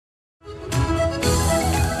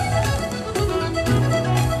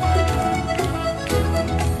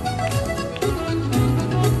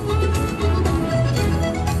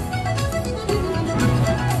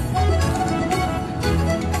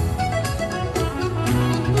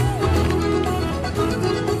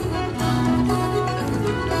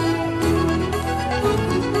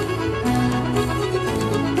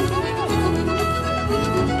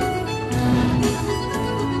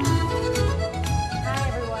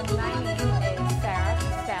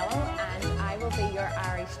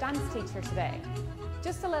dance teacher today.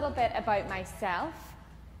 Just a little bit about myself.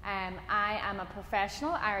 I am a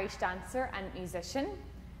professional Irish dancer and musician.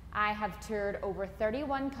 I have toured over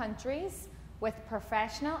 31 countries with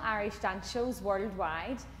professional Irish dance shows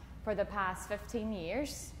worldwide for the past 15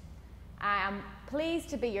 years. I am pleased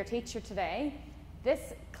to be your teacher today.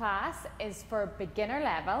 This class is for beginner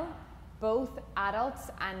level, both adults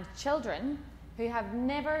and children who have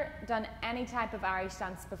never done any type of Irish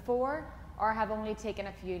dance before or have only taken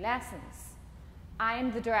a few lessons. I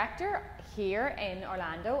am the director here in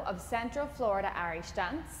Orlando of Central Florida Irish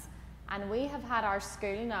Dance, and we have had our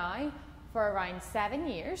school now for around 7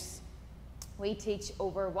 years. We teach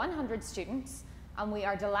over 100 students, and we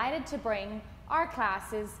are delighted to bring our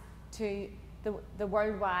classes to the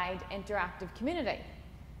worldwide interactive community.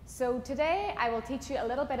 So today I will teach you a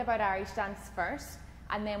little bit about Irish dance first,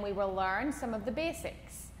 and then we will learn some of the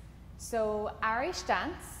basics. So Irish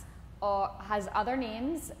dance has other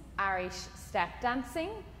names: Irish step dancing,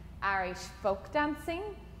 Irish folk dancing.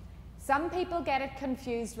 Some people get it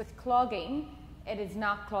confused with clogging. It is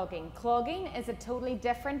not clogging. Clogging is a totally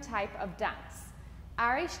different type of dance.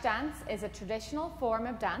 Irish dance is a traditional form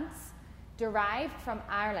of dance derived from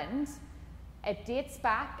Ireland. It dates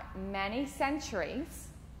back many centuries,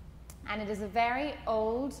 and it is a very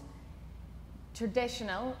old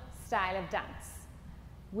traditional style of dance.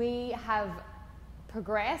 We have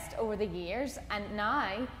progressed over the years, and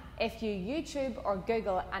now if you YouTube or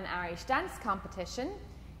Google an Irish dance competition,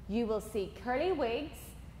 you will see curly wigs,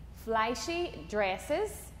 flashy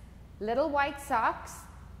dresses, little white socks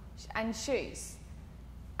and shoes,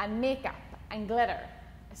 and makeup and glitter.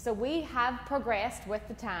 So we have progressed with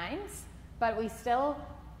the times, but we still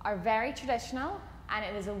are very traditional, and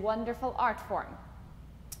it is a wonderful art form.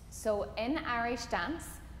 So in Irish dance,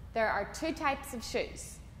 there are two types of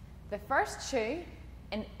shoes. The first shoe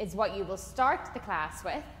is what you will start the class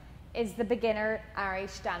with, is the beginner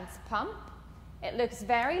Irish dance pump. It looks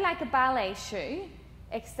very like a ballet shoe,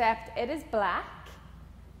 except it is black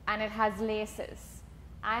and it has laces.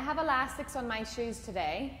 I have elastics on my shoes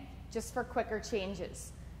today, just for quicker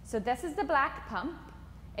changes. So this is the black pump.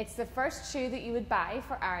 It's the first shoe that you would buy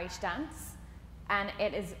for Irish dance, and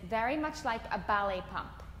it is very much like a ballet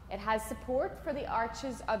pump. It has support for the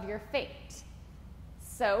arches of your feet.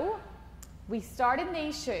 So we start in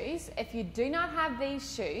these shoes. If you do not have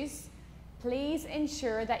these shoes, please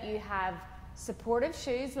ensure that you have supportive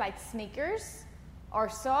shoes like sneakers or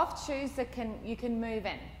soft shoes that you can move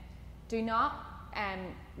in. Do not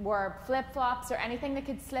wear flip-flops or anything that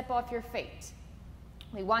could slip off your feet.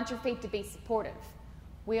 We want your feet to be supportive.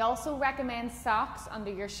 We also recommend socks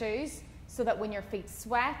under your shoes so that when your feet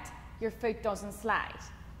sweat, your foot doesn't slide.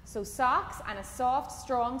 So socks and a soft,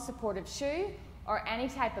 strong, supportive shoe, or any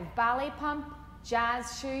type of ballet pump,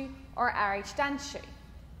 jazz shoe, or Irish dance shoe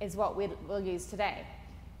is what we'll use today.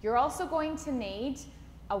 You're also going to need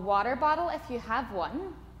a water bottle if you have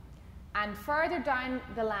one, and further down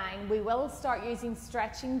the line we will start using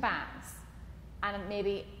stretching bands, and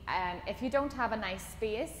maybe if you don't have a nice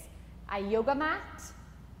space, a yoga mat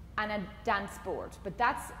and a dance board, but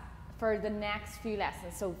that's for the next few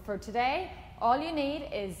lessons. So for today, all you need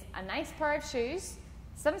is a nice pair of shoes,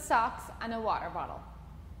 some socks, and a water bottle.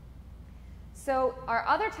 So our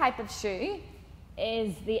other type of shoe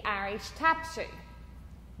is the Irish tap shoe.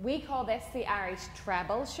 We call this the Irish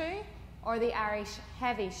treble shoe or the Irish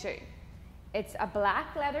heavy shoe. It's a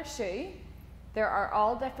black leather shoe. There are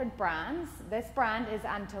all different brands. This brand is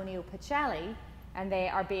Antonio Pacelli, and they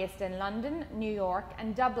are based in London, New York,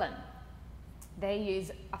 and Dublin. They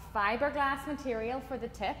use a fiberglass material for the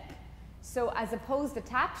tip. So as opposed to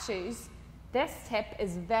tap shoes, this tip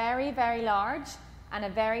is very, very large, and a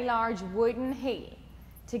very large wooden heel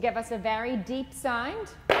to give us a very deep sound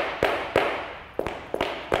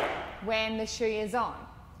when the shoe is on.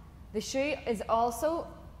 The shoe is also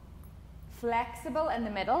flexible in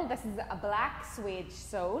the middle. This is a black suede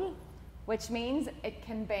sole, which means it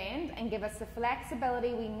can bend and give us the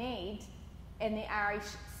flexibility we need in the Irish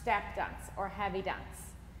step dance or heavy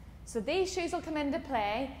dance. So these shoes will come into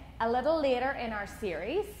play a little later in our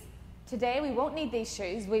series. Today we won't need these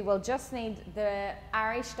shoes. We will just need the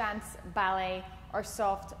Irish dance ballet or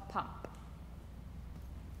soft pump.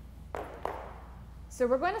 So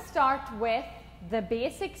we're going to start with the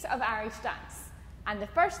basics of Irish dance. And the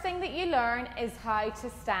first thing that you learn is how to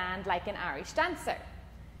stand like an Irish dancer.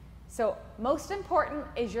 So most important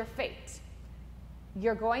is your feet.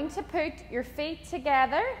 You're going to put your feet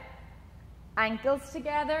together, ankles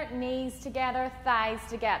together, knees together, thighs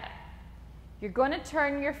together. You're going to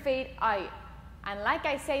turn your feet out. And like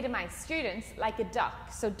I say to my students, like a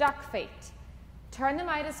duck. So duck feet. Turn them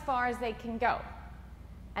out as far as they can go.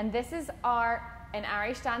 And this is in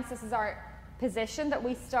Irish dance, this is our position that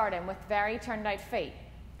we start in with very turned out feet.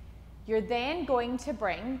 You're then going to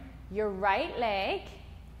bring your right leg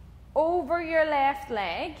over your left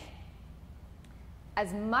leg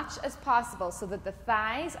as much as possible so that the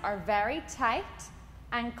thighs are very tight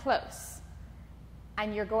and close.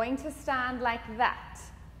 And you're going to stand like that.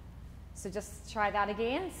 So just try that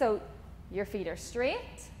again. So your feet are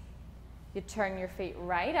straight. You turn your feet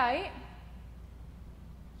right out.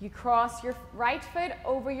 You cross your right foot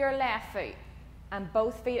over your left foot, and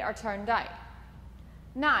both feet are turned out.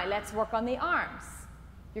 Now let's work on the arms.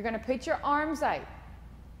 You're going to put your arms out.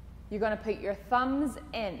 You're going to put your thumbs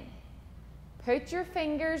in. Put your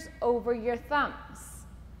fingers over your thumbs.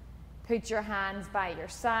 Put your hands by your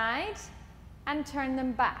side and turn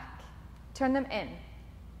them back. Turn them in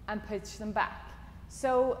and push them back.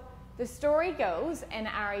 So the story goes in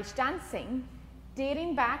Irish dancing,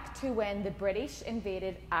 dating back to when the British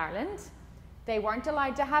invaded Ireland, they weren't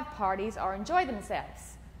allowed to have parties or enjoy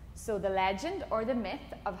themselves. So the legend or the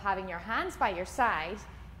myth of having your hands by your side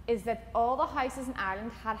is that all the houses in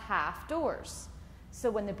Ireland had half doors. So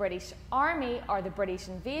when the British Army or the British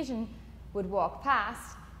invasion would walk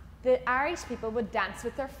past, the Irish people would dance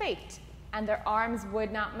with their feet and their arms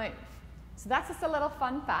would not move. So that's just a little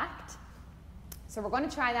fun fact. So we're going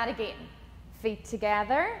to try that again. Feet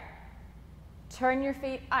together, turn your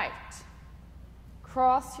feet out,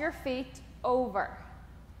 cross your feet over,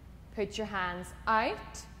 put your hands out,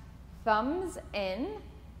 thumbs in,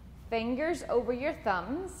 fingers over your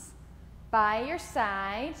thumbs, by your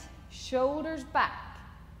side, shoulders back.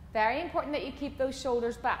 Very important that you keep those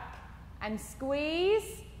shoulders back. And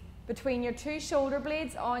squeeze between your two shoulder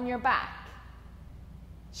blades on your back.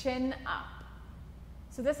 Chin up.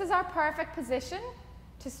 So this is our perfect position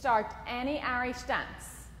to start any Irish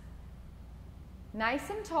dance. Nice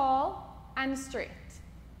and tall and straight.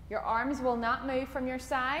 Your arms will not move from your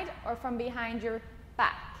side or from behind your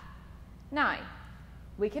back. Now,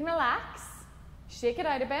 we can relax, shake it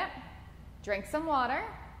out a bit, drink some water,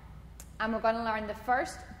 and we're going to learn the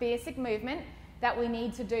first basic movement that we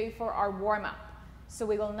need to do for our warm-up. So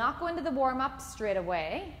we will not go into the warm-up straight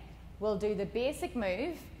away. We'll do the basic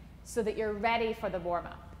move so that you're ready for the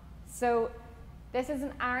warm-up. So this is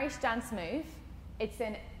an Irish dance move. It's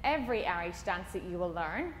in every Irish dance that you will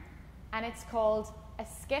learn, and it's called a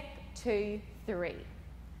skip 2, 3.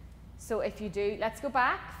 So if you do, let's go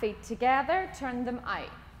back, feet together, turn them out,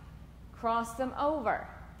 cross them over,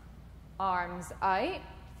 arms out,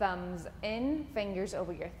 thumbs in, fingers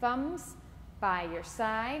over your thumbs, by your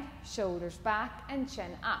side, shoulders back and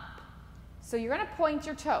chin up. So you're going to point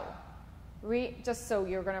your toe, just so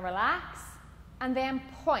you're going to relax and then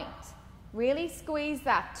point. Really squeeze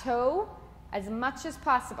that toe as much as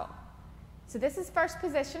possible. So this is first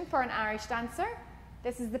position for an Irish dancer.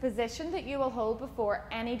 This is the position that you will hold before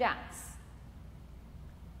any dance.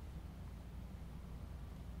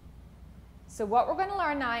 So what we're going to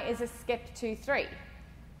learn now is a skip 2, 3.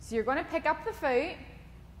 So you're going to pick up the foot,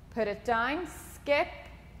 put it down, skip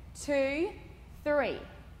 2, 3.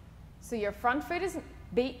 So your front foot is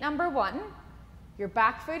beat number 1, your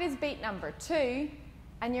back foot is beat number 2,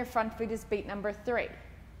 and your front foot is beat number 3.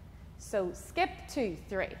 So skip 2,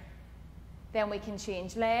 3. Then we can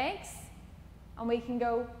change legs, and we can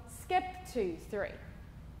go skip 2, 3.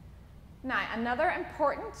 Now, another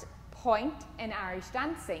important point in Irish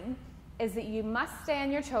dancing is that you must stay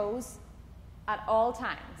on your toes at all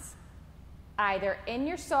times. Either in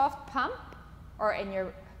your soft pump or in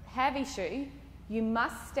your heavy shoe, you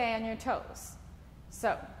must stay on your toes.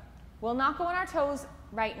 So, we'll not go on our toes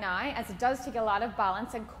right now, as it does take a lot of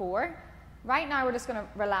balance and core. Right now, we're just going to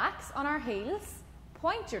relax on our heels,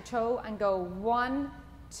 point your toe, and go 1,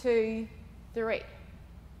 2, 3.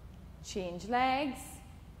 Change legs.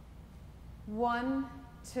 1,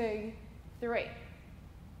 2, 3.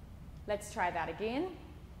 Let's try that again.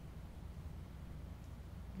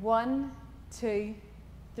 1, 2,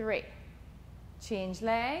 3. Change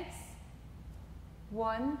legs.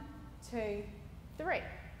 1, 2, 3.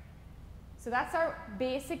 So that's our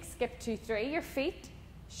basic skip 2, 3. Your feet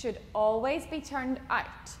should always be turned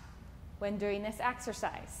out when doing this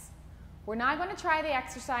exercise. We're now going to try the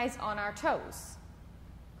exercise on our toes.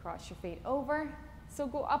 Cross your feet over. So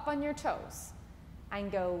go up on your toes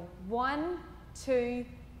and go 1, 2,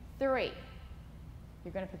 3.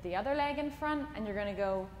 You're going to put the other leg in front and you're going to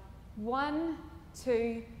go 1,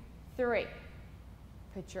 2, 3.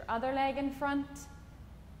 Put your other leg in front.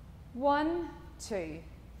 1, 2,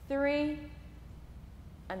 3.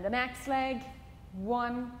 And the next leg.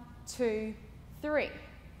 1, 2, 3.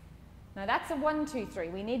 Now that's a 1, 2, 3.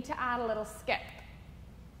 We need to add a little skip.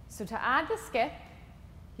 So to add the skip,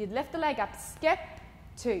 You'd lift the leg up, skip,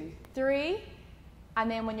 2, 3, and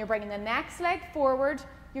then when you're bringing the next leg forward,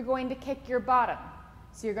 you're going to kick your bottom.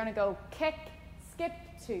 So you're going to go kick, skip,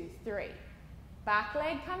 2, 3. Back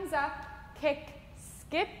leg comes up, kick,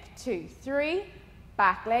 skip, 2, 3.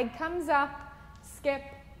 Back leg comes up, skip,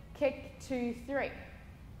 kick, 2, 3.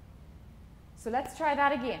 So let's try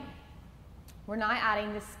that again. We're now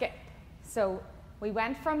adding the skip. So we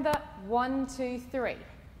went from the 1, 2, 3.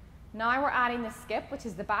 Now we're adding the skip, which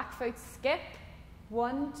is the back foot skip.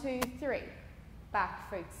 1, 2, 3. Back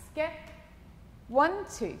foot skip. 1,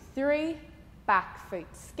 2, 3. Back foot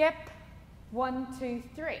skip. 1, 2,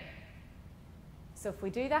 3. So if we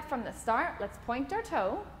do that from the start, let's point our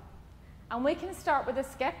toe. And we can start with a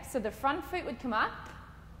skip. So the front foot would come up.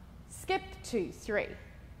 Skip, 2, 3.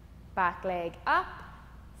 Back leg up.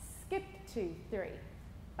 Skip, 2, 3.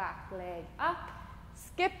 Back leg up.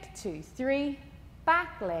 Skip, 2, 3.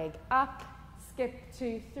 Back leg up. Skip,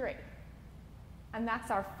 2, 3. And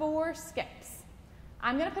that's our 4 skips.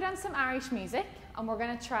 I'm going to put on some Irish music and we're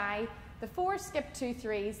going to try the 4 skip 2,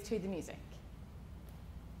 3s to the music.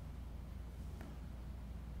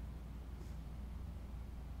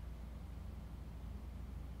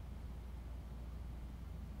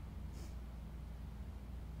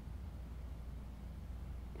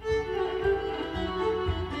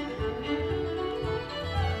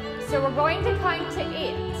 So we're going to count to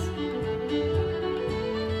 8.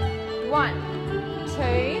 1, 2,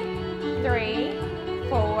 3,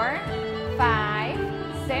 4, 5,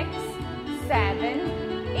 6, 7,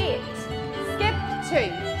 8. Skip, 2,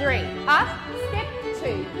 3, up, skip,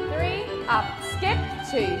 2, 3, up, skip,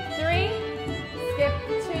 2, 3, skip,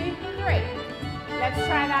 2, 3. Let's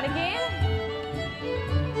try that again.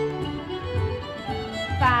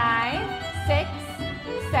 5, 6,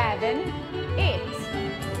 7, 8.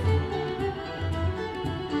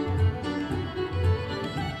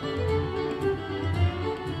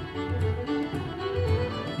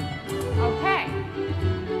 Okay.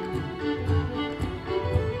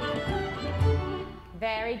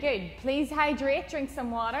 Very good. Please hydrate, drink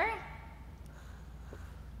some water.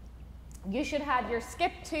 You should have your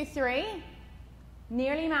skip 2, 3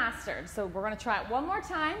 nearly mastered. So we're going to try it one more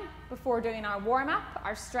time before doing our warm-up,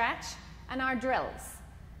 our stretch, and our drills.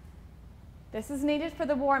 This is needed for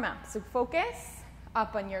the warm-up. So focus,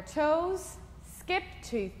 up on your toes, skip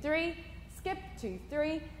 2, 3, skip 2,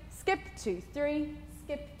 3, skip 2, 3,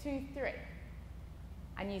 skip 2, 3.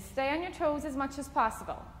 And you stay on your toes as much as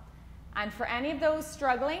possible. And for any of those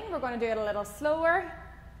struggling, we're going to do it a little slower.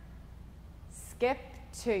 Skip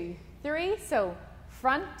 2, 3. So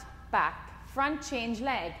front, back, front, change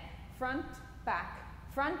leg, front, back,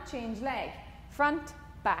 front, change leg, front,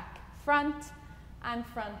 back, front, and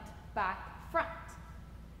front, back, front.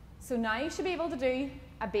 So now you should be able to do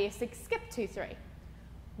a basic skip 2, 3.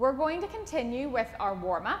 We're going to continue with our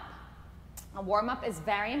warm-up. A warm-up is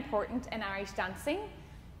very important in Irish dancing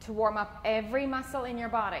to warm up every muscle in your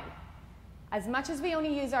body. As much as we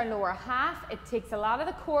only use our lower half, it takes a lot of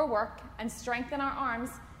the core work and strengthen our arms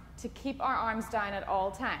to keep our arms down at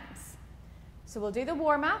all times. So we'll do the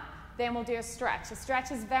warm-up, then we'll do a stretch. A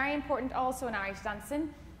stretch is very important also in Irish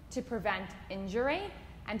dancing to prevent injury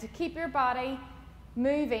and to keep your body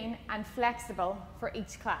moving and flexible for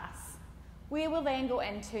each class. We will then go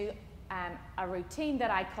into a routine that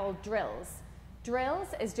I call drills. Drills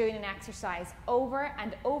is doing an exercise over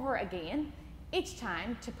and over again, each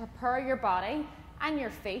time to prepare your body and your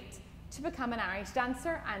feet to become an Irish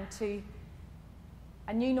dancer and to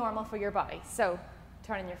a new normal for your body. So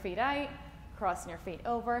turning your feet out, crossing your feet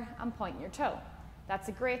over, and pointing your toe. That's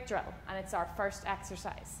a great drill, and it's our first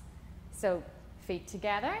exercise. So feet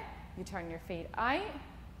together, you turn your feet out,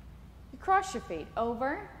 you cross your feet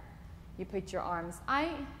over, you put your arms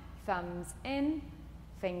out, thumbs in,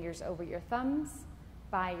 fingers over your thumbs,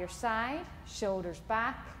 by your side, shoulders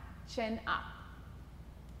back, chin up.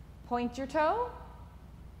 Point your toe,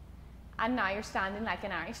 and now you're standing like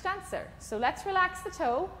an Irish dancer. So let's relax the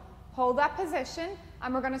toe, hold that position,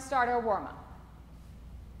 and we're going to start our warm-up.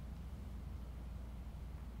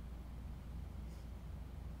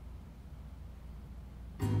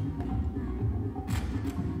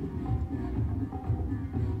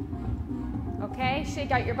 Okay,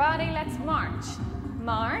 shake out your body, let's march.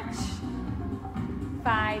 March.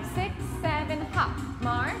 5, 6, 7, hop.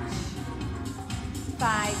 March.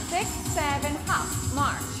 5, 6, 7, hop.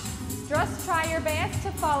 March. Just try your best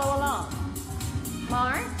to follow along.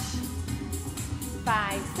 March.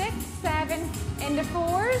 5, 6, 7, into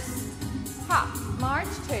 4s. Hop. March,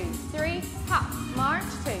 2, 3, hop. March,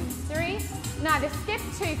 2, 3. Now the skip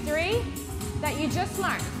 2, 3 that you just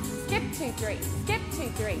learned. skip 2, 3, skip 2,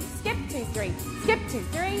 3, skip 2, 3, skip 2,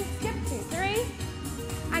 3, skip 2, 3,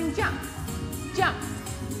 and jump, jump.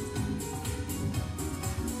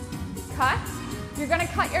 Cut. You're going to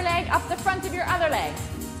cut your leg up the front of your other leg.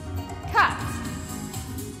 Cut.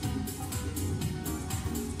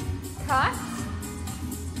 Cut.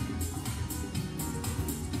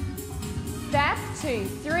 Step 2,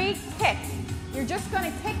 3, kick. You're just going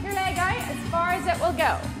to kick your leg out as far as it will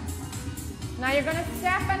go. Now you're going to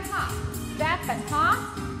step and hop. Step and hop.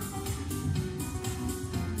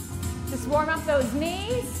 Just warm up those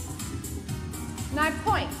knees. Now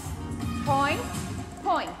point, point,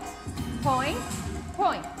 point, point,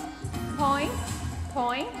 point, point,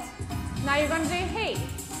 point. Now you're going to do heel,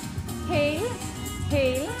 heel,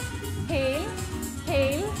 heel, heel,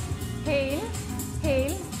 heel, heel,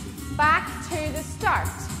 heel. Back to the start.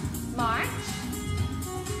 March.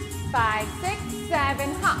 5, 6,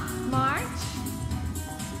 7, hop. March.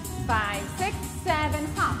 5, 6, 7,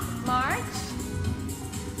 hop. March.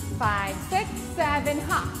 5, 6, 7,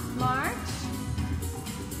 hop. March.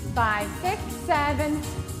 5, 6, 7.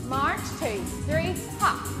 March, 2, 3,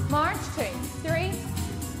 hop. March, 2, 3.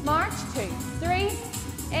 March, 2, 3.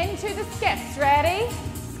 Into the skips. Ready?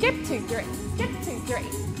 Skip 2, 3. Skip 2, 3.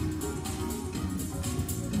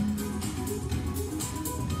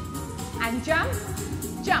 And jump,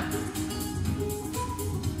 jump.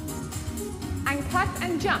 And cut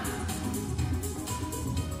and jump.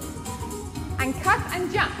 And cut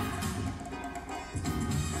and jump.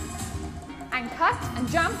 And cut and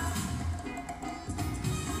jump.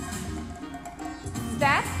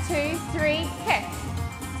 Step 2, 3, kick.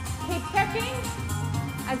 Keep kicking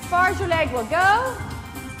as far as your leg will go.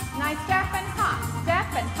 Now step and hop,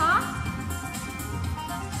 step and hop.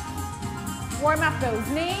 Warm up those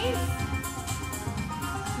knees.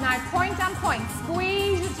 Now point on point,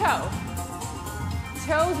 squeeze your toe.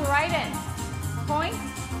 Toes right in. Point,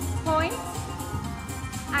 point,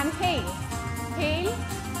 and heel. Heel,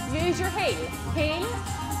 use your heel. Heel.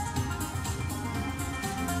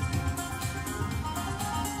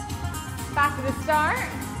 Back to the start.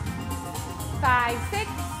 5, 6,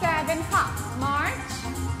 7, hop. March.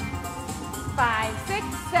 5, 6,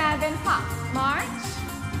 7, hop. March.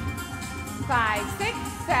 5, 6,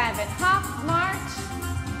 7, hop. March.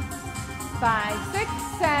 5, 6,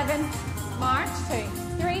 7. March, 2,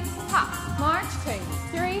 3, hop. March, 2,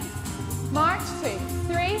 3. March, 2,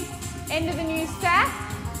 3. Into the new step.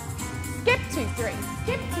 Skip 2, 3.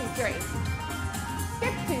 Skip 2, 3.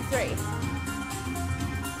 Skip 2, 3.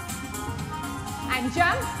 And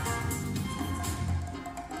jump.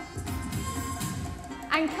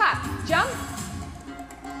 And cut. Jump.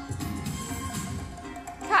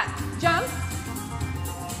 Cut. Jump.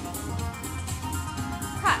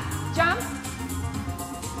 Cut. Jump.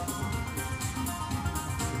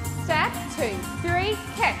 Step 2, 3,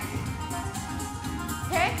 kick.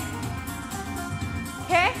 Kick.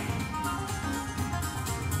 Kick.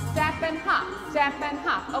 Step and hop. Step and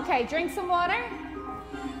hop. Okay, drink some water.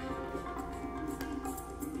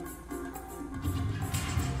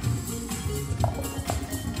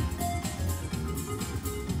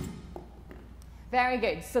 Very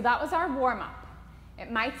good. So that was our warm-up.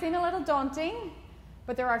 It might seem a little daunting,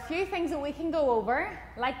 but there are a few things that we can go over,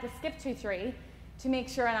 like the skip 2, 3, to make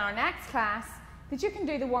sure in our next class that you can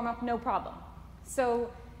do the warm-up no problem.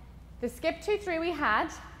 So the skip 2, 3 we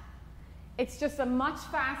had, it's just a much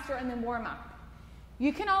faster in the warm-up.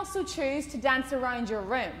 You can also choose to dance around your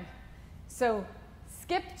room. So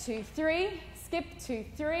skip 2, 3, skip 2,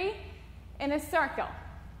 3 in a circle,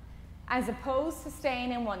 as opposed to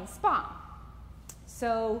staying in one spot.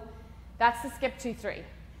 So that's the skip 2, 3.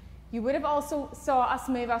 You would have also saw us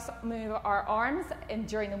move our arms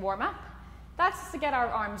during the warm-up. That's just to get our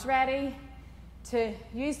arms ready to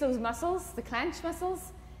use those muscles, the clench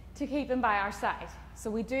muscles, to keep them by our side. So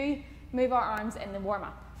we do move our arms in the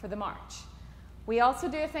warm-up for the march. We also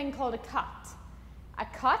do a thing called a cut. A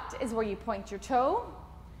cut is where you point your toe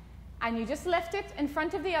and you just lift it in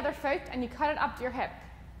front of the other foot and you cut it up to your hip.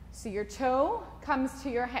 So your toe comes to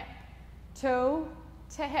your hip. Toe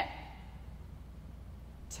to hip.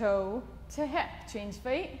 Toe to hip. Change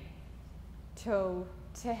feet. Toe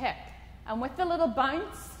to hip. And with the little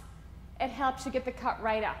bounce, it helps you get the cut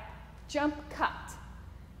right up. Jump, cut.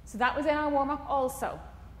 So that was in our warm-up also.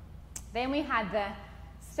 Then we had the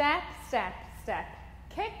step, step, step,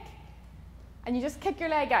 kick. And you just kick your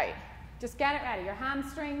leg out. Just get it ready. Your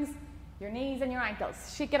hamstrings, your knees, and your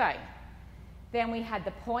ankles. Shake it out. Then we had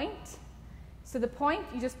the point. So the point,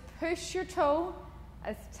 you just push your toe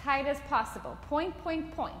as tight as possible. Point,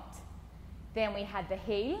 point, point. Then we had the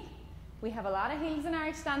heel. We have a lot of heels in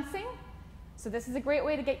Irish dancing. So this is a great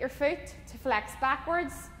way to get your foot to flex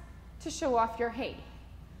backwards to show off your heel.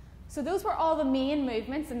 So those were all the main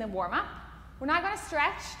movements in the warm-up. We're now going to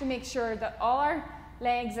stretch to make sure that all our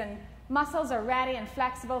legs and muscles are ready and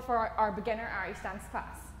flexible for our beginner Irish dance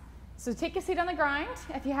class. So take a seat on the ground.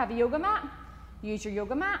 If you have a yoga mat, use your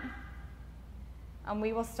yoga mat, and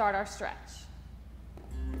we will start our stretch.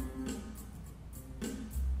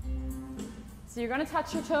 So you're going to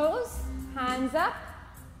touch your toes, hands up,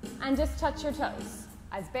 and just touch your toes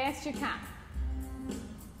as best you can.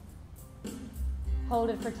 Hold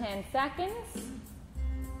it for 10 seconds.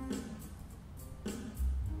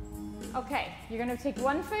 Okay, you're going to take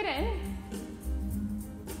one foot in,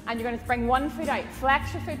 and you're going to bring one foot out.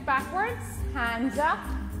 Flex your foot backwards, hands up,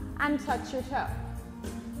 and touch your toe.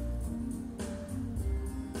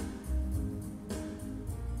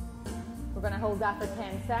 We're going to hold that for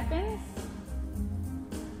 10 seconds.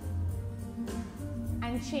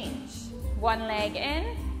 And change. One leg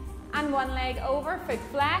in and one leg over, foot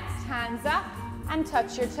flexed, hands up, and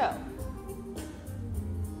touch your toe.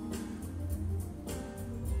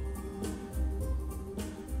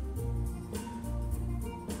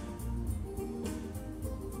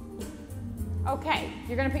 Okay,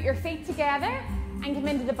 you're going to put your feet together and come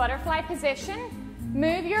into the butterfly position.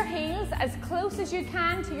 Move your heels as close as you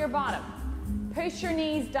can to your bottom. Push your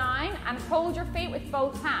knees down and hold your feet with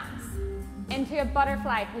both hands into a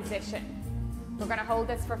butterfly position. We're going to hold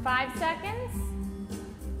this for 5 seconds.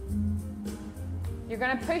 You're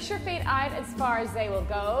going to push your feet out as far as they will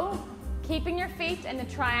go, keeping your feet in the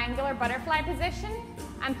triangular butterfly position,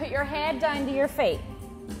 and put your head down to your feet.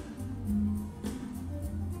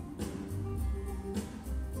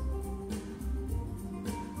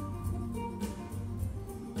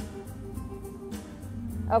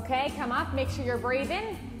 Okay, come up, make sure you're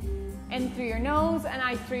breathing in through your nose and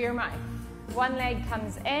out through your mouth. One leg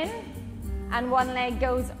comes in and one leg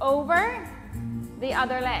goes over the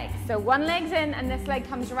other leg. So one leg's in and this leg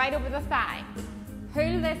comes right over the thigh.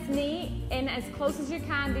 Pull this knee in as close as you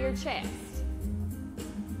can to your chest.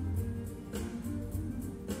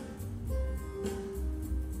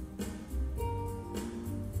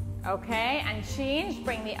 Okay, and change,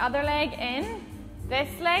 bring the other leg in. This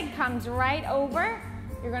leg comes right over.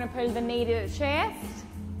 You're going to pull the knee to the chest.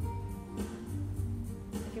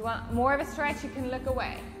 If you want more of a stretch, you can look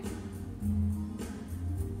away.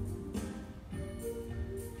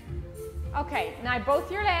 Okay, now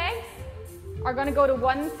both your legs are going to go to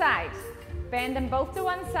one side. Bend them both to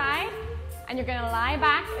one side, and you're going to lie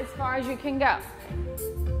back as far as you can go.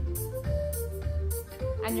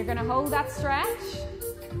 And you're going to hold that stretch.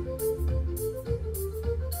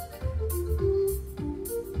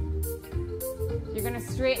 You're going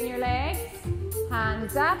to straighten your legs,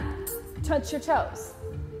 hands up, touch your toes.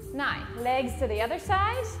 Now, legs to the other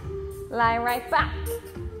side, lie right back.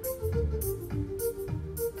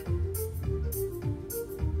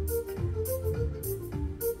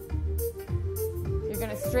 You're going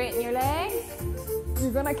to straighten your legs.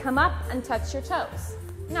 You're going to come up and touch your toes.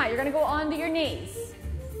 Now, you're going to go onto your knees.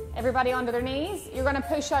 Everybody onto their knees. You're going to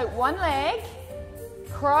push out one leg,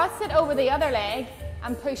 cross it over the other leg,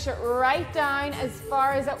 and push it right down as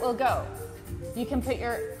far as it will go. You can put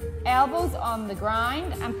your elbows on the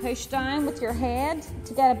ground and push down with your head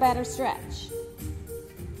to get a better stretch.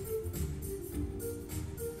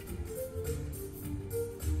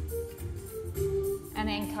 And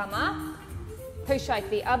then come up, push out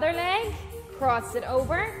the other leg, cross it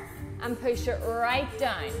over, and push it right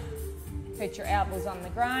down. Put your elbows on the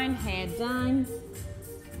ground, head down.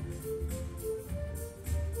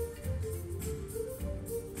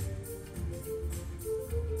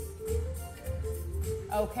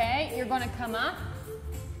 Okay, you're going to come up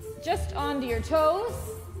just onto your toes,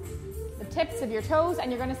 the tips of your toes,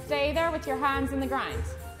 and you're going to stay there with your hands in the ground.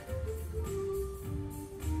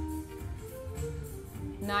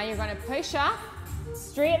 Now you're going to push up,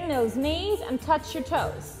 straighten those knees, and touch your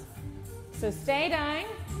toes. So stay down,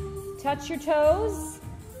 touch your toes,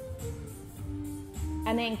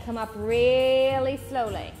 and then come up really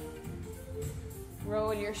slowly.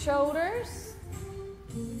 Roll your shoulders.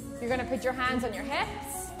 You're going to put your hands on your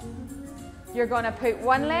hips. You're going to put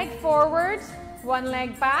one leg forward, one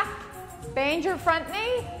leg back. Bend your front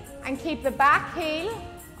knee and keep the back heel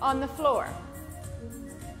on the floor.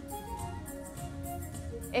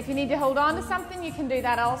 If you need to hold on to something, you can do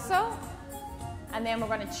that also. And then we're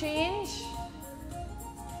going to change.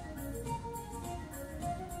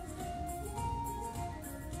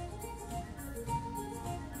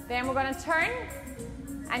 Then we're going to turn.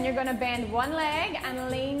 And you're going to bend one leg and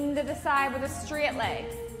lean to the side with a straight leg.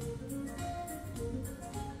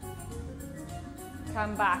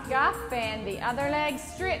 Come back up, bend the other leg,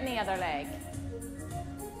 straighten the other leg.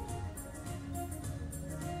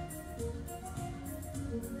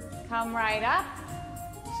 Come right up,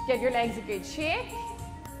 give your legs a good shake.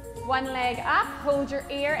 One leg up, hold your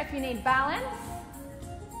ear if you need balance.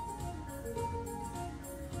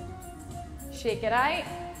 Shake it out,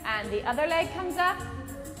 and the other leg comes up,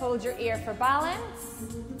 hold your ear for balance.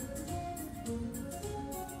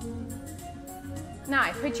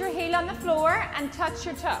 Now, put your heel on the floor and touch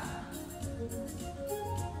your toe.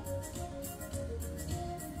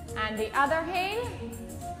 And the other heel,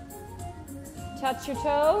 touch your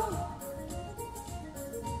toe.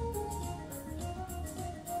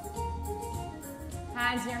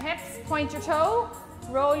 Hands in your hips, point your toe,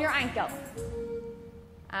 roll your ankle.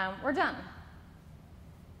 And we're done.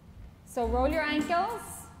 So roll your ankles,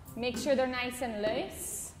 make sure they're nice and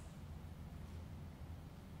loose.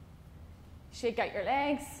 Shake out your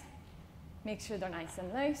legs, make sure they're nice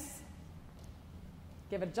and loose.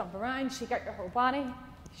 Give it a jump around, shake out your whole body,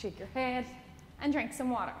 shake your head, and drink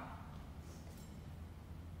some water.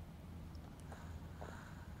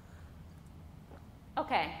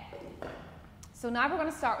 Okay, so now we're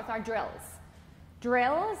going to start with our drills.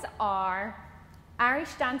 Drills are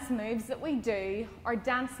Irish dance moves that we do, or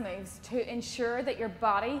dance moves to ensure that your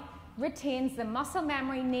body retains the muscle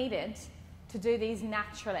memory needed to do these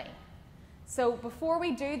naturally. So before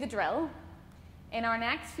we do the drill, in our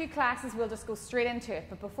next few classes we'll just go straight into it,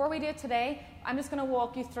 but before we do it today, I'm just going to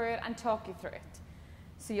walk you through it and talk you through it.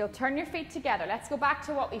 So you'll turn your feet together. Let's go back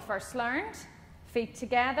to what we first learned. Feet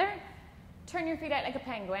together, turn your feet out like a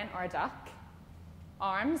penguin or a duck,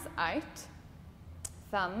 arms out,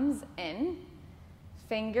 thumbs in,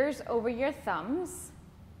 fingers over your thumbs,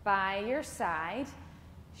 by your side,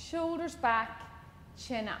 shoulders back,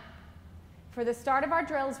 chin up. For the start of our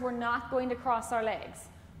drills, we're not going to cross our legs.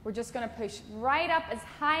 We're just going to push right up as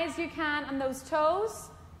high as you can on those toes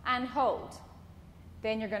and hold.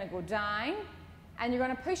 Then you're going to go down and you're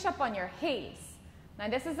going to push up on your heels. Now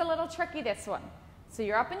this is a little tricky, this one. So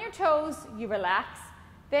you're up on your toes, you relax,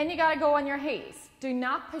 then you got to go on your heels. Do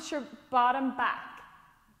not push your bottom back.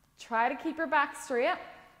 Try to keep your back straight.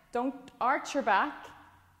 Don't arch your back,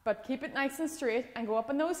 but keep it nice and straight and go up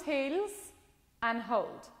on those heels and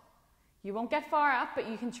hold. You won't get far up, but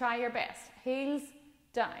you can try your best. Heels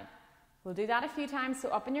down. We'll do that a few times, so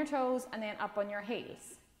up on your toes and then up on your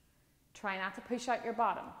heels. Try not to push out your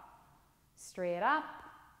bottom. Straight up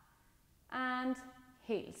and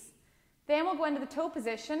heels. Then we'll go into the toe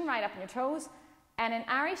position, right up on your toes, and in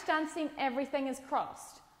Irish dancing, everything is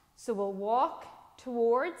crossed. So we'll walk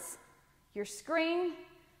towards your screen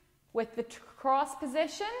with the cross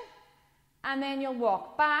position, and then you'll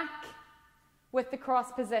walk back with the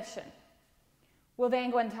cross position. We'll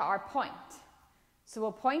then go into our point. So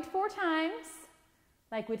we'll point 4 times,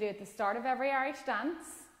 like we do at the start of every Irish dance,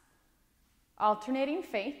 alternating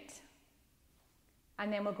feet,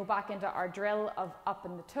 and then we'll go back into our drill of up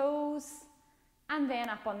on the toes, and then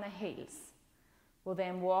up on the heels. We'll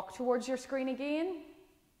then walk towards your screen again,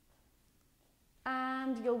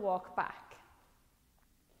 and you'll walk back.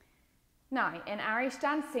 Now, in Irish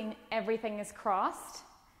dancing, everything is crossed.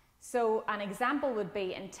 So an example would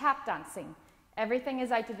be in tap dancing, everything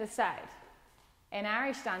is out to the side. In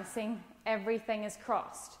Irish dancing, everything is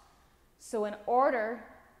crossed. So in order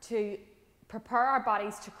to prepare our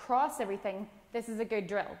bodies to cross everything, this is a good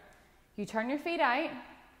drill. You turn your feet out,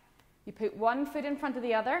 you put one foot in front of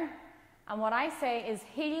the other, and what I say is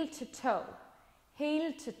heel to toe,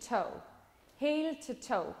 heel to toe, heel to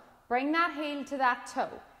toe. Bring that heel to that toe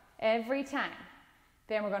every time.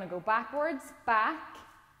 Then we're going to go backwards, back,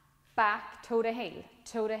 back, toe to heel,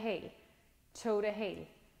 toe to heel, toe to heel,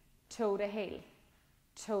 toe to heel,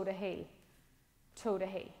 toe to heel, toe to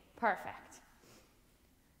heel. Perfect.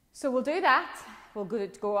 So we'll do that. We'll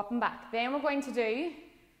go up and back. Then we're going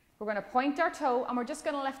to point our toe and we're just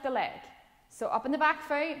going to lift the leg. So up in the back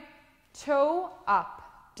foot, toe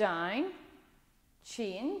up, down,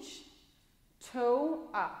 change, toe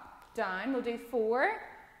up, down. We'll do 4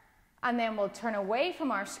 and then we'll turn away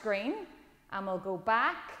from our screen and we'll go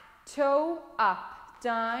back, toe up,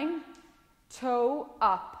 down, toe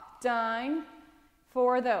up, down,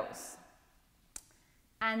 4 of those.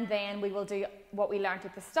 And then we will do what we learned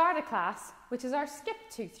at the start of class, which is our skip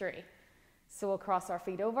 2, 3. So we'll cross our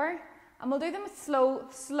feet over and we'll do them slow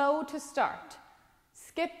to start.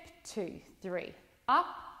 Skip 2, 3, up,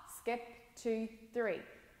 skip 2, 3.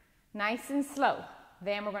 Nice and slow.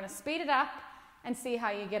 Then we're going to speed it up and see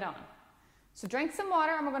how you get on. So drink some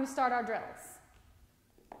water and we're going to start our drills.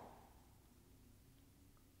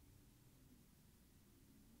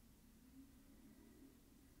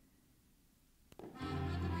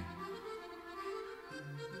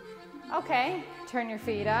 Okay, turn your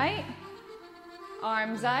feet out,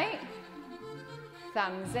 arms out,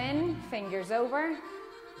 thumbs in, fingers over,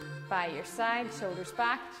 by your side, shoulders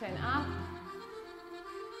back, chin up.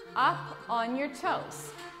 Up on your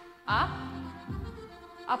toes, up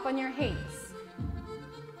on your heels,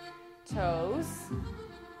 toes,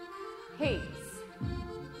 heels,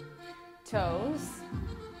 toes,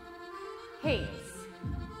 heels,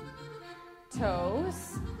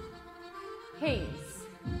 toes, heels,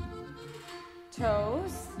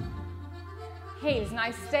 toes, heels.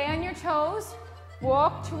 Now stay on your toes,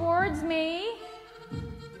 walk towards me,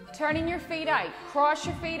 turning your feet out, cross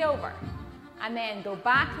your feet over, and then go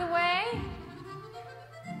back the way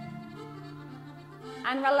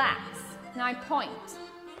and relax. Now point,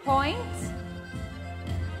 point,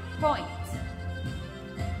 point,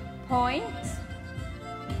 point,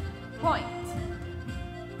 point,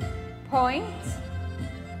 point,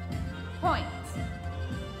 point,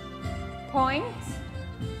 point,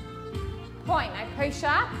 point. Now push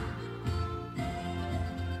up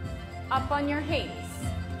on your heels,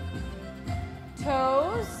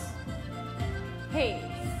 toes, heels,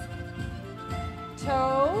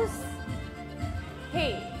 toes,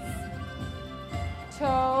 heels,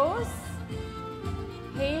 toes,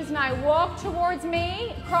 heels. Now walk towards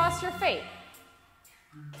me, cross your feet.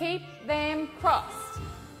 Keep them crossed.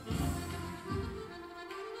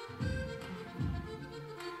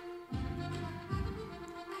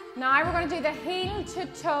 Now we're going to do the heel to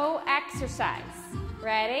toe exercise.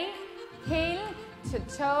 Ready? Heel to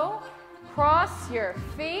toe, cross your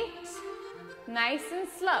feet, nice and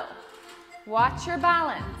slow. Watch your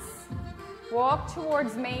balance. Walk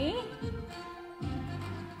towards me.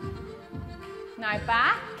 Now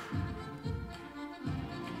back.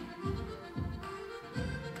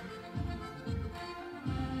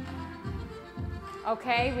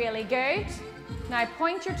 Okay, really good. Now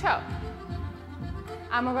point your toe.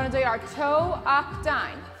 And we're going to do our toe up,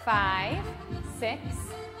 down. 5, 6,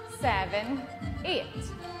 7, 8.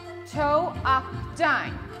 Toe up,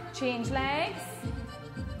 down. Change legs.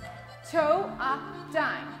 Toe up,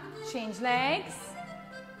 down. Change legs.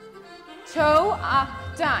 Toe up,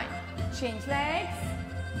 down. Change legs.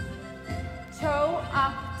 Toe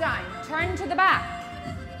up, down. Turn to the back.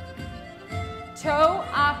 Toe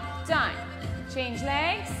up, down. Change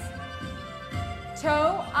legs.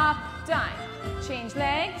 Toe up, down. Change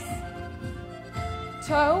legs.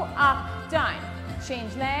 Toe up, down.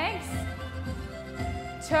 Change legs.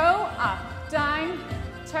 Toe up, down.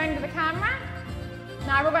 Turn to the camera.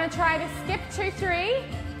 Now we're going to try the skip 2, 3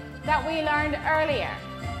 that we learned earlier.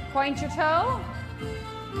 Point your toe.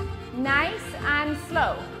 Nice and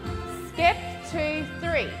slow. Skip 2,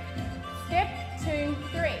 3. Skip 2,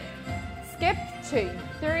 3. Skip 2,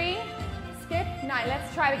 3. Skip. Now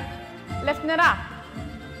let's try lifting it up.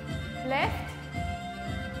 Lift.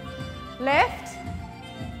 Lift.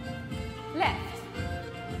 Lift.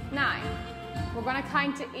 Now we're going to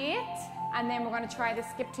count to 8 and then we're going to try the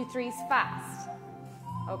skip 2, 3s fast.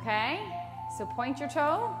 Okay? So point your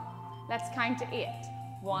toe. Let's count to 8.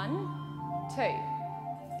 1, 2,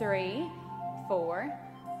 3, 4,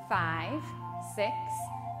 5, 6,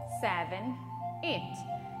 7, 8.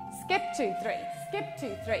 Skip 2, 3. Skip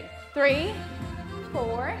 2, 3. 3,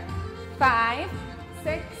 4, 5,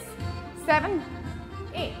 6, 7,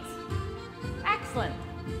 8. Excellent.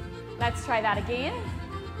 Let's try that again.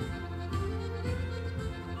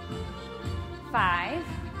 5,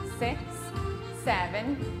 6,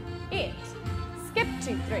 7, 8. Skip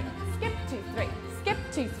 2, 3. Skip 2, 3. Skip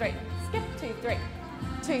 2, 3. Skip 2, 3.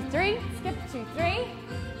 2, 3. Skip 2, 3.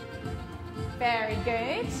 Very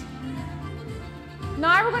good.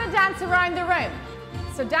 Now we're going to dance around the room.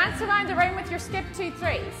 So dance around the room with your skip 2,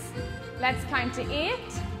 3s. Let's count to 8.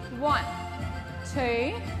 1,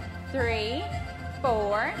 2, 3,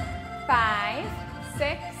 4, 5,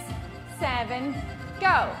 6, 7,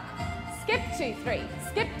 go. Skip 2, 3.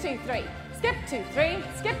 Skip 2, 3. Skip 2, 3.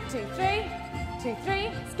 Skip 2, 3. 2,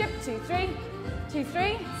 3. Skip 2, 3. 2,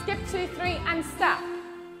 3. Skip 2, 3 and stop.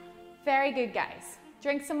 Very good, guys.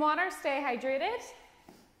 Drink some water. Stay hydrated.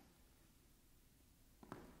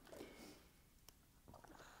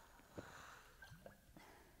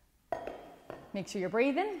 Make sure you're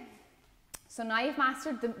breathing. So now you've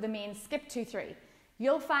mastered the main skip 2, 3.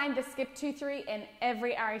 You'll find the skip 2, 3 in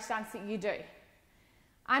every Irish dance that you do.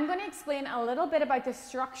 I'm going to explain a little bit about the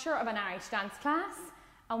structure of an Irish dance class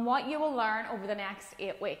and what you will learn over the next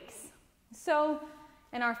 8 weeks. So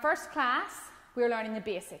in our first class, we're learning the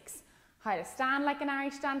basics. How to stand like an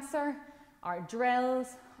Irish dancer, our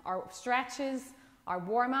drills, our stretches, our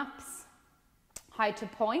warm-ups, how to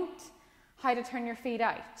point, how to turn your feet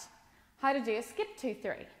out, how to do a skip 2,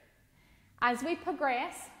 3. As we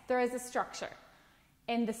progress, there is a structure.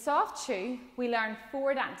 In the soft shoe, we learn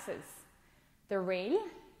 4 dances: the reel,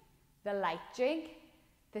 the light jig,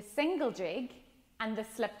 the single jig, and the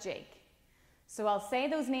slip jig. So I'll say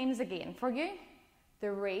those names again for you.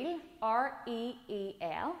 The reel,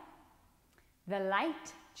 R-E-E-L, the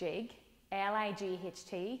light jig,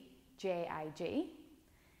 L-I-G-H-T, J-I-G,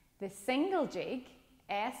 the single jig,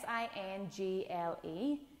 S-I-N-G-L-E,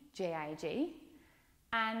 J-I-G,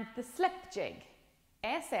 and the slip jig,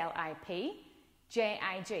 S-L-I-P,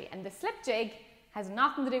 J-I-G. And the slip jig has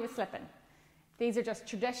nothing to do with slipping. These are just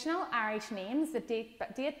traditional Irish names that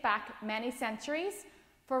date back many centuries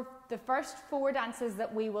for the first 4 dances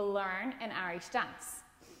that we will learn in Irish dance.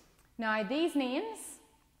 Now, these names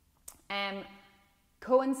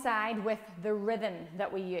coincide with the rhythm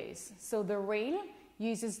that we use. So the reel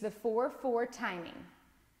uses the 4/4 timing,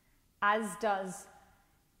 as does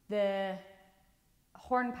the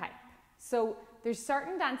hornpipe. So there's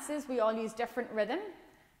certain dances we all use different rhythm.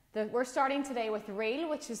 We're starting today with reel,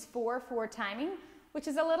 which is 4/4 timing, which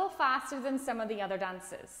is a little faster than some of the other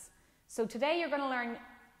dances. So today you're going to learn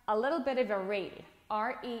a little bit of a reel,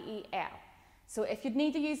 R-E-E-L. So if you'd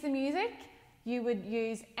need to use the music, you would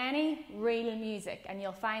use any reel music, and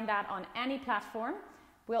you'll find that on any platform.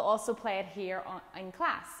 We'll also play it here in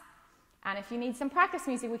class. And if you need some practice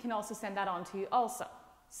music, we can also send that on to you also.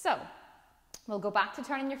 So we'll go back to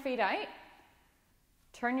turning your feet out.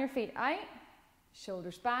 Turn your feet out,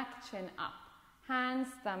 shoulders back, chin up. Hands,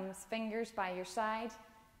 thumbs, fingers by your side,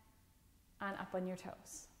 and up on your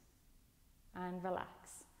toes. And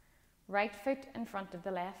relax. Right foot in front of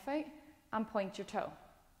the left foot, and point your toe.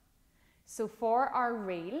 So for our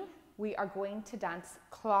reel, we are going to dance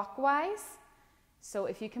clockwise. So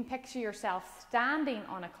if you can picture yourself standing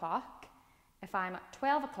on a clock, if I'm at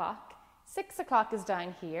 12 o'clock, 6 o'clock is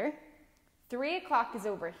down here, 3 o'clock is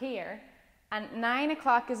over here, and 9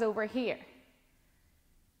 o'clock is over here.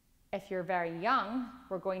 If you're very young,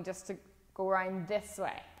 we're going just to go around this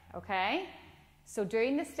way, okay? So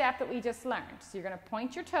doing the step that we just learned. So you're going to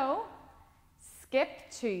point your toe, skip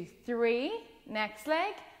 2, 3, next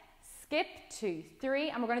leg, skip 2, 3,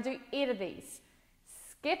 and we're going to do 8 of these.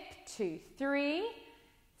 Skip 2, 3,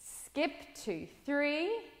 skip 2,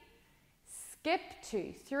 3, skip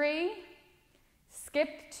 2, 3,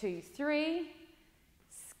 skip 2, 3,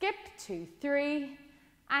 skip 2, 3,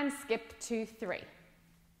 and skip 2, 3.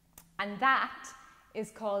 And that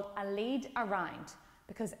is called a lead around,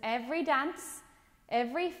 because every dance,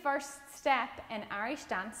 every first step in Irish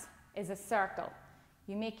dance is a circle.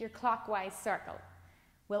 You make your clockwise circle.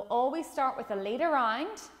 We'll always start with a lead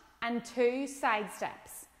around and 2 side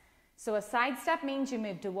steps. So a side step means you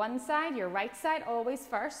move to one side, your right side always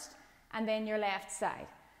first, and then your left side.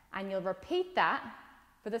 And you'll repeat that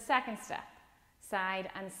for the second step, side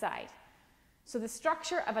and side. So the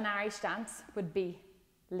structure of an Irish dance would be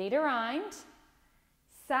lead around,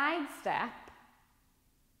 side step,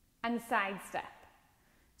 and side step.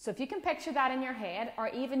 So if you can picture that in your head, or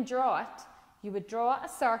even draw it, you would draw a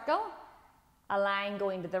circle, a line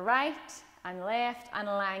going to the right and left, and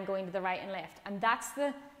a line going to the right and left. And that's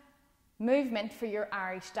the movement for your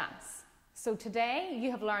Irish dance. So today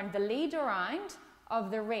you have learned the lead around of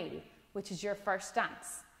the reel, which is your first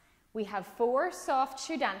dance. We have 4 soft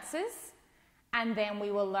shoe dances, and then we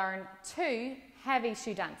will learn 2 heavy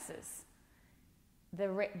shoe dances.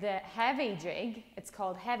 The heavy jig, it's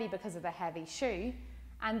called heavy because of the heavy shoe,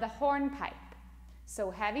 and the hornpipe. So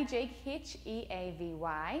heavy jig,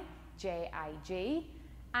 H-E-A-V-Y, J-I-G,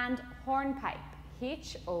 and hornpipe,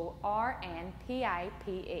 H-O-R-N-P-I-P-E.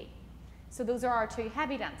 So those are our 2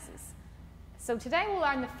 heavy dances. So today we'll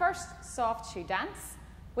learn the first soft shoe dance,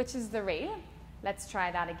 which is the reel. Let's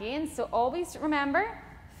try that again. So always remember,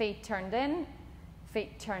 feet turned in,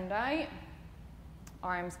 feet turned out,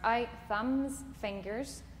 arms out, thumbs,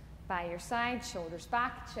 fingers by your side, shoulders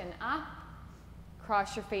back, chin up,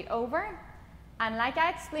 cross your feet over. And like I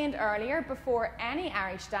explained earlier, before any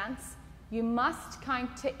Irish dance, you must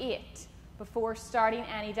count to 8 before starting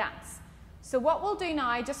any dance. So what we'll do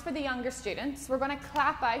now, just for the younger students, we're going to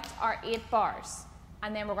clap out our 8 bars,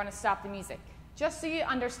 and then we're going to stop the music, just so you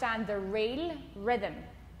understand the reel rhythm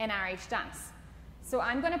in Irish dance. So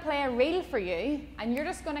I'm going to play a reel for you, and you're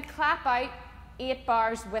just going to clap out 8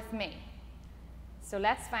 bars with me. So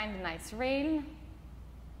let's find a nice reel.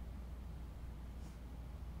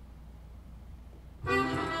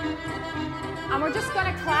 And we're just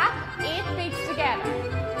going to clap 8 beats together.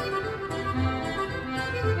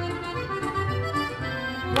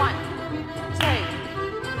 1, 2,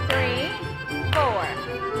 3, 4,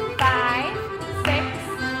 5, 6,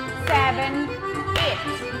 7, 8.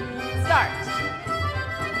 Start.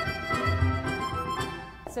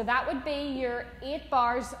 So that would be your 8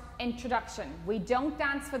 bars introduction. We don't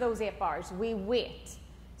dance for those 8 bars, we wait.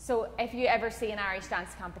 So if you ever see an Irish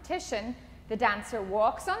dance competition, the dancer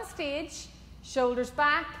walks on stage, shoulders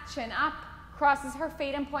back, chin up, crosses her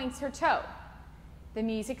feet and points her toe. The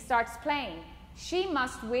music starts playing. She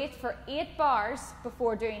must wait for 8 bars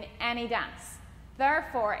before doing any dance.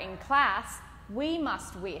 Therefore, in class, we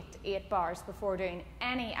must wait 8 bars before doing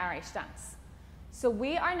any Irish dance. So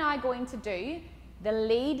we are now going to do the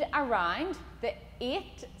lead around the 8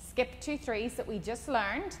 skip 2 3s that we just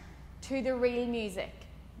learned to the real music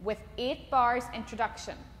with 8 bars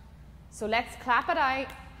introduction. So let's clap it out,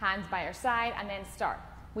 hands by our side, and then start.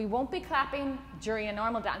 We won't be clapping during a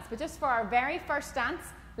normal dance, but just for our very first dance,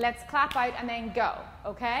 let's clap out and then go,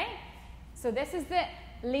 okay? So this is the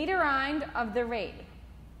lead around of the reel.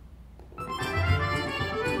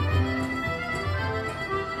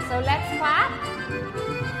 So let's clap.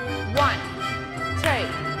 1, 2, 3,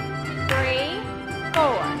 4,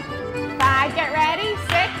 5, get ready,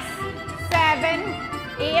 6, 7,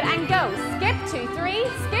 8, and go. Skip 2, 3,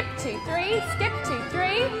 skip 2, 3, skip 2,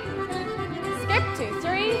 3, skip 2,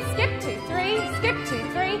 3, skip 2, 3, skip 2,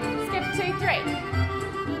 3, skip 2, 3.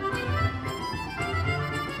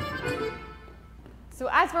 So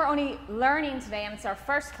as we're only learning today and it's our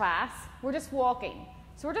first class, we're just walking.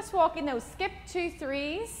 So we're just walking those skip 2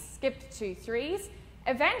 3s, skip 2 3s.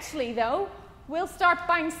 Eventually though, we'll start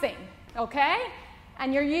bouncing, okay?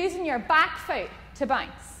 And you're using your back foot to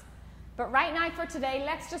bounce. But right now for today,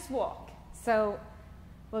 let's just walk. So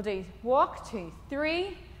we'll do walk 2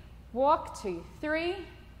 3, walk 2 3,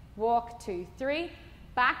 walk 2 3.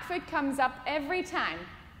 Back foot comes up every time.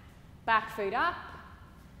 Back foot up,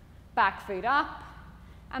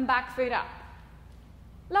 and back foot up.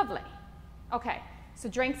 Lovely. Okay, so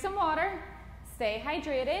drink some water, stay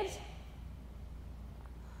hydrated,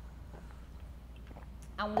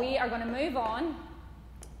 and we are going to move on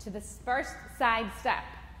to this first side step.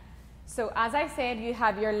 So as I said, you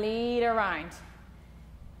have your lead around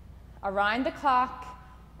the clock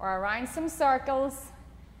or around some circles,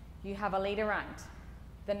 you have a lead around.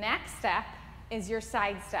 The next step is your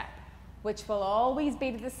side step, which will always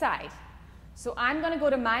be to the side. So I'm going to go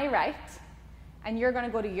to my right, and you're going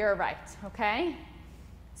to go to your right, okay?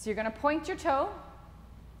 So you're going to point your toe,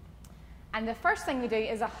 and the first thing we do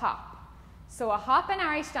is a hop. So a hop in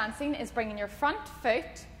Irish dancing is bringing your front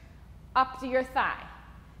foot up to your thigh.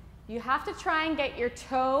 You have to try and get your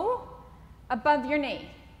toe above your knee.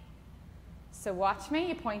 So watch me,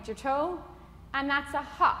 you point your toe, and that's a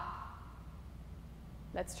hop.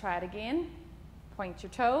 Let's try it again. Point your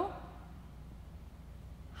toe,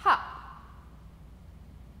 hop.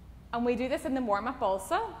 And we do this in the warm-up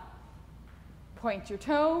also. Point your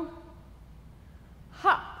toe,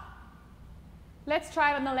 hop. Let's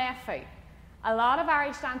try it on the left foot. A lot of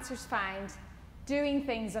Irish dancers find doing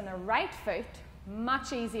things on the right foot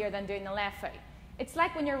much easier than doing the left foot. It's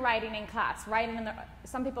like when you're riding in class.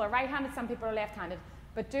 Some people are right-handed, some people are left-handed.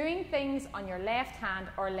 But doing things on your left hand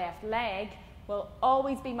or left leg will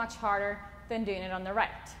always be much harder than doing it on the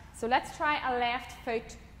right. So let's try a left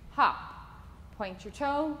foot hop. Point your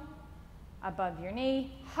toe, above your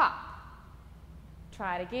knee, hop.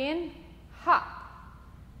 Try it again, hop.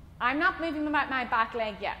 I'm not moving my back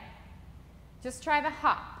leg yet. Just try the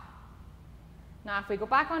hop. Now if we go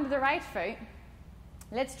back onto the right foot,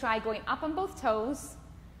 let's try going up on both toes,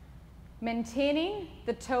 maintaining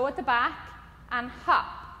the toe at the back, and hop.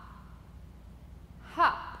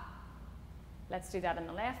 Hop. Let's do that on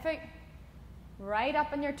the left foot. Right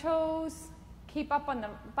up on your toes, keep up on the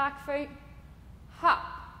back foot, hop.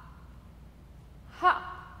 Hop.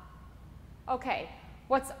 Okay,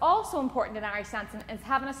 what's also important in Irish dancing is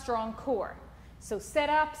having a strong core. So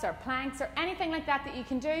sit-ups or planks or anything like that that you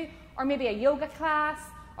can do, or maybe a yoga class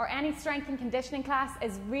or any strength and conditioning class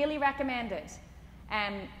is really recommended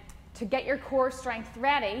to get your core strength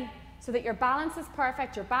ready so that your balance is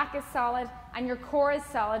perfect, your back is solid, and your core is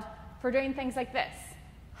solid for doing things like this.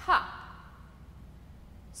 Hop.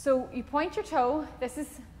 So you point your toe. This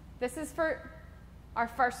is for our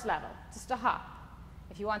first level, just a hop.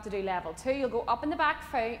 If you want to do level 2, you'll go up in the back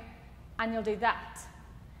foot and you'll do that.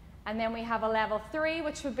 And then we have a level 3,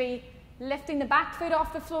 which would be lifting the back foot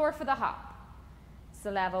off the floor for the hop.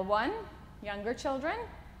 So level 1, younger children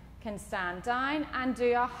can stand down and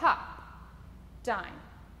do a hop. Down.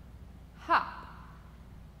 Hop.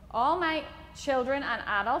 All my children and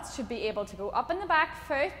adults should be able to go up in the back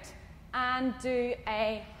foot and do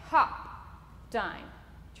a hop. Down.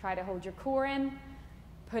 Try to hold your core in,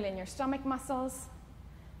 pull in your stomach muscles.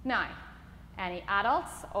 Now, any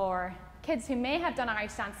adults or kids who may have done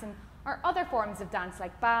Irish dancing or other forms of dance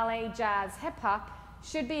like ballet, jazz, hip hop,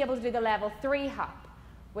 should be able to do the level 3 hop,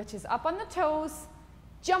 which is up on the toes,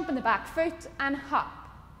 jump in the back foot, and hop.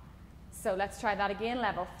 So let's try that again.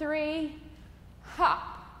 Level 3,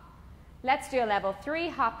 hop. Let's do a level 3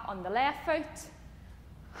 hop on the left foot,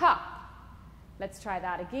 hop. Let's try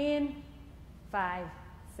that again. 5,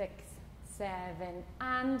 6, 7,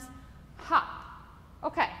 and hop.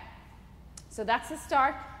 Okay, so that's the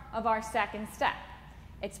start of our second step.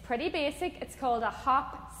 It's pretty basic. It's called a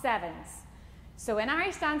hop sevens. So in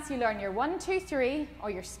Irish dance, you learn your 1, 2, 3, or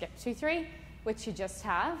your skip 2, 3, which you just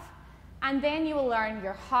have, and then you will learn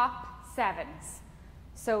your hop sevens.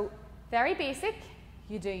 So very basic.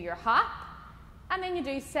 You do your hop, and then you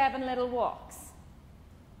do 7 little walks.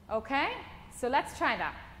 Okay? So let's try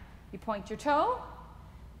that. You point your toe,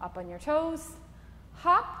 up on your toes,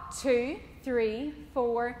 hop, 2, 3,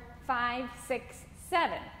 4, 5, 6,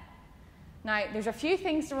 7. Now, there's a few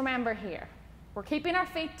things to remember here. We're keeping our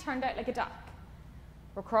feet turned out like a duck.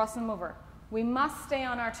 We're crossing them over. We must stay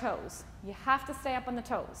on our toes. You have to stay up on the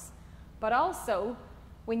toes. But also,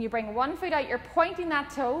 when you bring one foot out, you're pointing that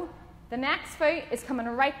toe. The next foot is coming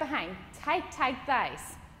right behind. Tight, tight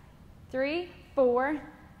thighs. 3, 4,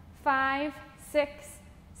 5, 6,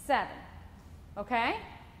 7. Okay?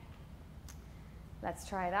 Let's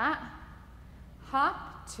try that.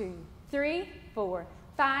 Hop, 2, 3, 4,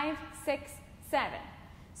 5, 6, 7.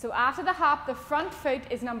 So after the hop, the front foot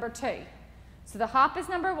is number 2. So the hop is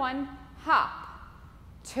number 1, hop.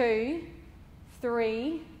 2,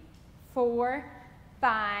 3, 4,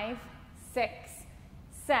 5, 6,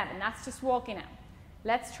 7. That's just walking it.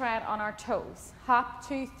 Let's try it on our toes. Hop,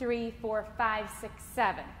 2, 3, 4, 5, 6,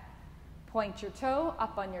 7. Point your toe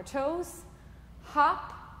up on your toes.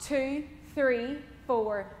 Hop, 2, 3,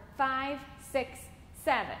 4, 5, 6,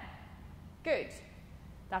 7. Good.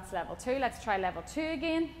 That's level 2. Let's try level 2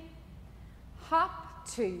 again. Hop,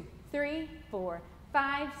 2, 3, 4,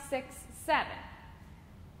 5, 6, 7.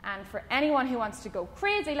 And for anyone who wants to go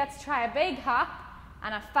crazy, let's try a big hop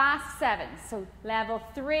and a fast 7. So level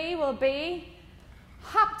 3 will be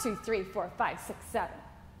hop, 2, 3, 4, 5, 6, 7.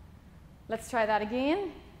 Let's try that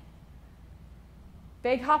again.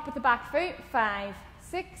 Big hop with the back foot. 5,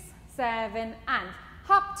 6, 7, and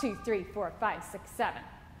hop, 2, 3, 4, 5, 6, 7.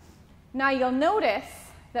 Now you'll notice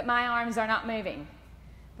that my arms are not moving.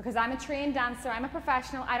 Because I'm a trained dancer, I'm a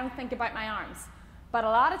professional, I don't think about my arms. But a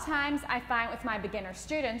lot of times I find with my beginner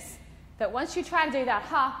students that once you try to do that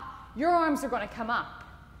hop, your arms are going to come up.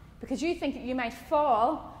 Because you think that you might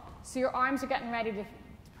fall, so your arms are getting ready to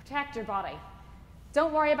protect your body.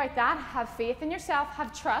 Don't worry about that. Have faith in yourself,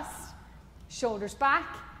 have trust. Shoulders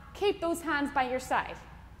back, keep those hands by your side.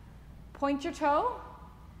 Point your toe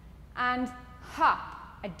and hop.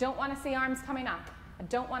 I don't want to see arms coming up. I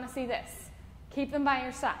don't want to see this. Keep them by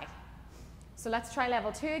your side. So let's try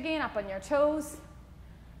level 2 again, up on your toes.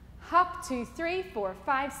 Hop, 2, 3, 4,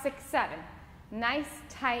 5, 6, 7. Nice,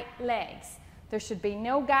 tight legs. There should be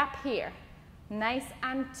no gap here. Nice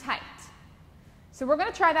and tight. So we're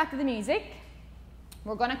going to try that to the music.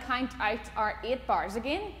 We're going to count out our 8 bars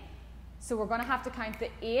again. So we're going to have to count the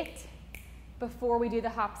 8 before we do the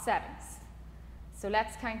hop 7s. So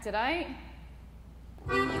let's count it out.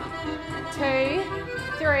 2,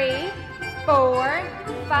 3, 4,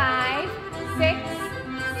 5, 6,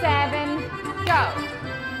 7, go.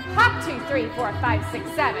 Hop, 2, 3, 4, 5,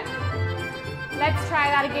 6, 7. Let's try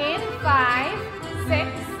that again. 5, 6,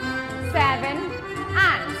 7,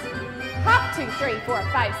 and hop, 2, 3, 4,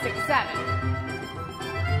 5, 6, 7.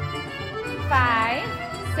 5,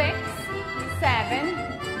 6, 7,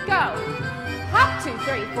 go. Hop, 2,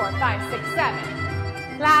 3, 4, 5, 6,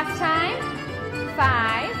 7. Last time.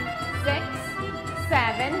 5, 6,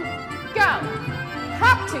 7, go.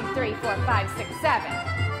 Hop, 2, 3, 4, 5, 6,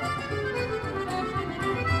 7.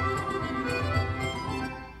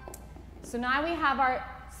 So now we have our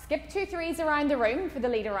skip 2, 3s around the room for the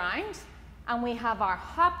lead around, and we have our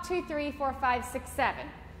hop 2, 3, 4, 5, 6, 7.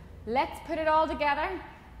 Let's put it all together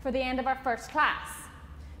for the end of our first class.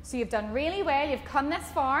 So you've done really well, you've come this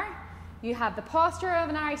far, you have the posture of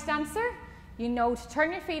an Irish dancer, you know to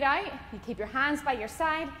turn your feet out, you keep your hands by your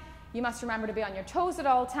side, you must remember to be on your toes at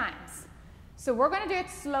all times. So we're going to do it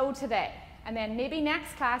slow today, and then maybe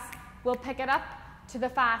next class we'll pick it up to the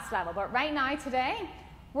fast level. But right now, today,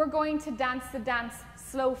 we're going to dance the dance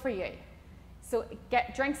slow for you. So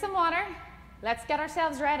drink some water, let's get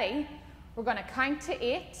ourselves ready. We're going to count to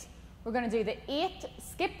 8. We're going to do the 8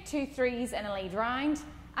 skip 2, 3s in a lead round,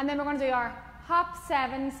 and then we're going to do our hop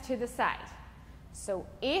 7s to the side. So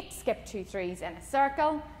 8 skip 2, 3s in a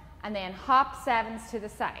circle, and then hop 7s to the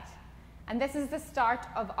side. And this is the start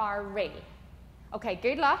of our reel. Okay,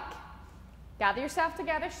 good luck. Gather yourself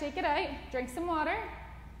together, shake it out, drink some water.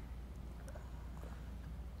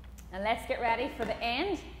 And let's get ready for the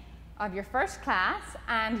end of your first class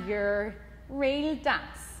and your real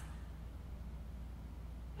dance.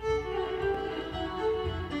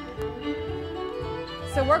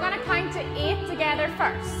 So we're going to count to 8 together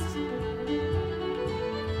first.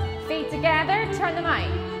 Feet together, turn them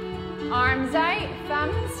out. Arms out,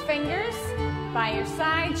 thumbs, fingers by your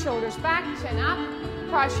side, shoulders back, chin up.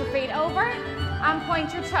 Cross your feet over and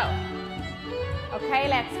point your toe. Okay,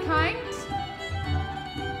 let's count.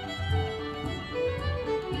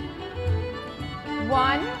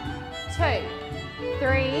 1, 2,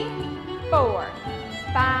 3, 4,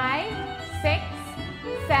 5, 6,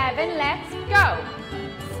 7. Let's go.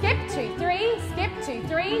 Skip 2, 3, skip 2,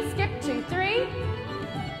 3, skip 2, 3.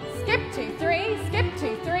 Skip 2, 3, skip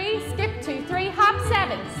 2, 3, skip 2, 3. Hop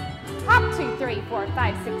 7s. Hop 2, 3, 4,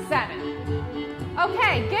 5, 6, 7.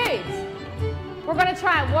 Okay, good. We're going to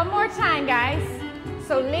try it one more time, guys.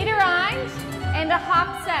 So lead around into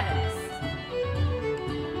hop 7s.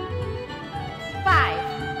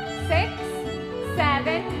 5, 6,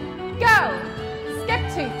 7, go. Skip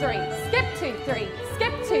 2, 3, skip 2, 3,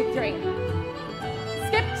 skip 2, 3.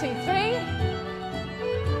 Skip 2, 3.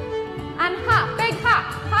 And hop, big hop.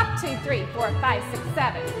 Hop 2, 3, 4, 5, 6,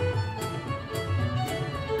 7.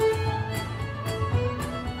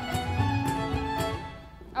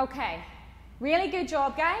 Okay, really good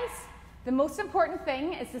job, guys. The most important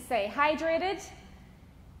thing is to stay hydrated.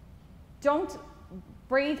 Don't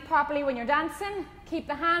breathe properly when you're dancing. Keep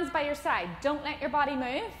the hands by your side. Don't let your body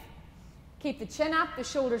move. Keep the chin up, the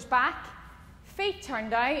shoulders back, feet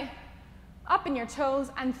turned out, up in your toes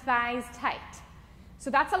and thighs tight. So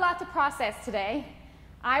that's a lot to process today.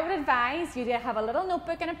 I would advise you to have a little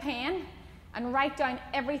notebook and a pen and write down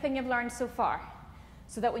everything you've learned so far,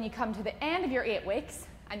 so that when you come to the end of your 8 weeks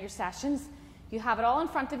and your sessions, you have it all in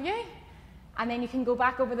front of you, and then you can go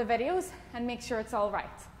back over the videos and make sure it's all right.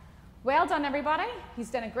 Well done, everybody.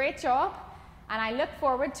 You've done a great job, and I look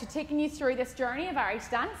forward to taking you through this journey of Irish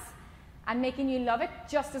dance and making you love it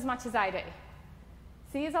just as much as I do.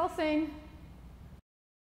 See you all soon.